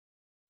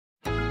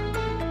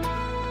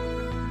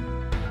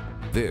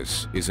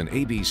This is an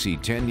ABC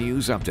 10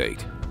 News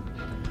Update.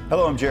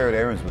 Hello, I'm Jared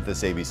Aarons with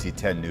this ABC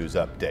 10 News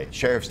Update.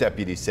 Sheriff's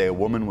deputies say a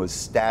woman was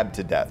stabbed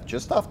to death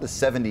just off the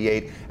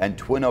 78 and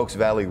Twin Oaks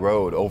Valley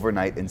Road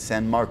overnight in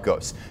San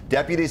Marcos.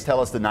 Deputies tell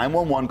us the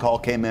 911 call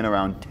came in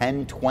around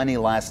 10:20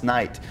 last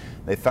night.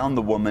 They found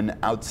the woman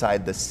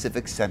outside the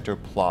Civic Center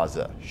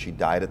Plaza. She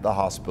died at the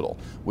hospital.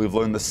 We've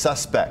learned the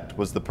suspect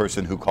was the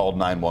person who called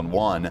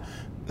 911.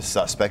 The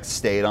suspect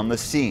stayed on the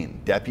scene.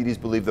 Deputies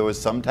believe there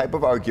was some type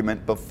of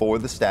argument before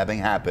the stabbing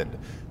happened.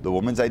 The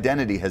woman's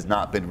identity has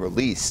not been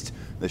released.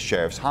 The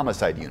sheriff's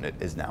homicide unit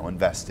is now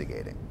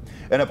investigating.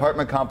 An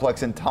apartment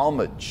complex in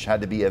Talmadge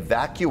had to be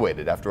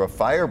evacuated after a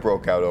fire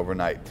broke out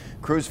overnight.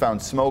 Crews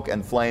found smoke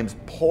and flames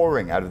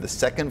pouring out of the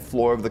second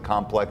floor of the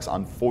complex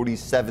on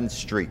 47th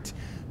Street.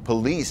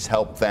 Police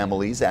helped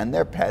families and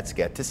their pets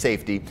get to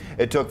safety.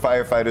 It took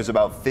firefighters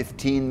about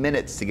 15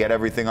 minutes to get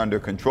everything under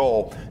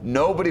control.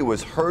 Nobody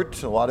was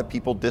hurt, a lot of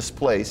people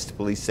displaced.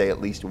 Police say at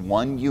least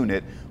one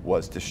unit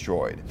was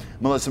destroyed.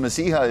 Melissa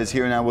Masiha is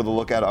here now with a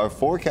look at our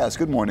forecast.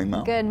 Good morning,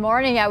 Mel. Good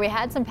morning. Yeah, we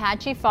had some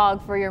patchy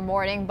fog for your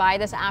morning. By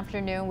this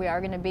afternoon, we are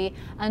going to be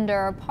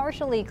under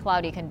partially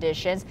cloudy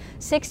conditions.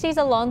 60s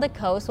along the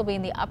coast will be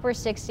in the upper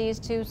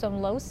 60s to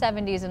some low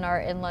 70s in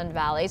our inland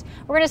valleys.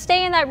 We're going to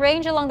stay in that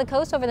range along the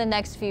coast over the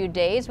next few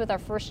days with our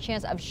first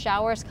chance of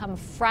showers come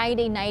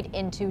Friday night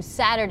into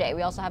Saturday.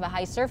 We also have a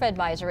high surf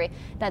advisory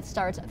that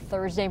starts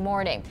Thursday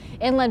morning.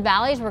 Inland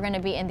valleys, we're going to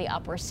be in the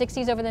upper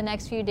 60s over the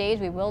next few days.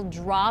 We will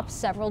drop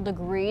several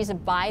degrees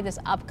by this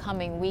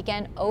upcoming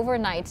weekend,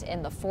 overnights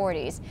in the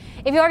 40s.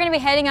 If you are going to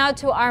be heading out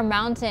to our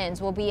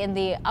mountains, we'll be in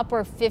the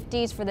upper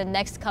 50s for the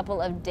next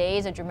couple of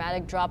days. A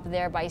dramatic drop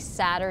there by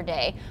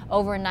Saturday.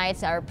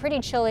 Overnights are pretty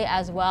chilly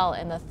as well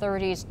in the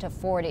 30s to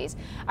 40s.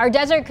 Our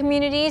desert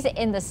communities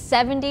in the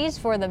 70s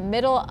for the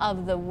middle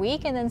of the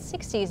week, and then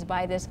 60s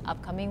by this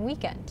upcoming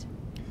weekend.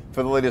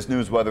 For the latest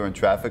news, weather, and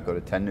traffic, go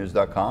to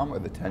 10news.com or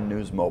the 10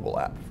 News mobile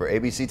app. For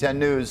ABC 10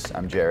 News,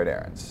 I'm Jared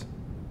Aarons.